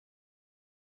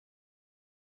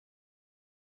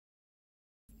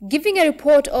Giving a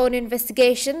report on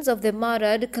investigations of the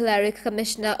murdered cleric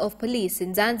commissioner of police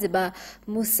in Zanzibar,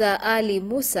 Musa Ali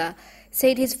Musa,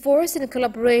 said his force, in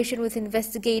collaboration with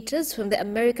investigators from the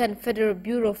American Federal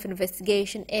Bureau of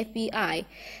Investigation (FBI),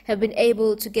 have been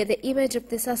able to get the image of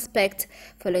the suspect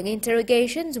following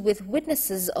interrogations with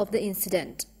witnesses of the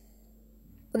incident.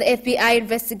 The FBI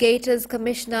investigators,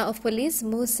 Commissioner of Police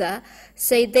Musa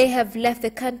said they have left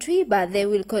the country, but they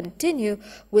will continue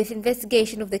with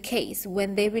investigation of the case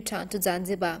when they return to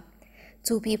Zanzibar.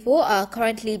 2 people are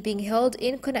currently being held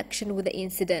in connection with the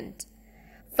incident.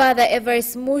 Father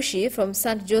Evarist Mushi from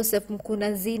St. Joseph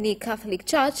Mkunazini Catholic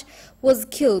Church was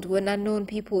killed when unknown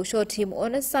people shot him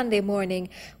on a Sunday morning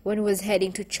when he was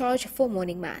heading to church for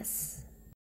morning mass.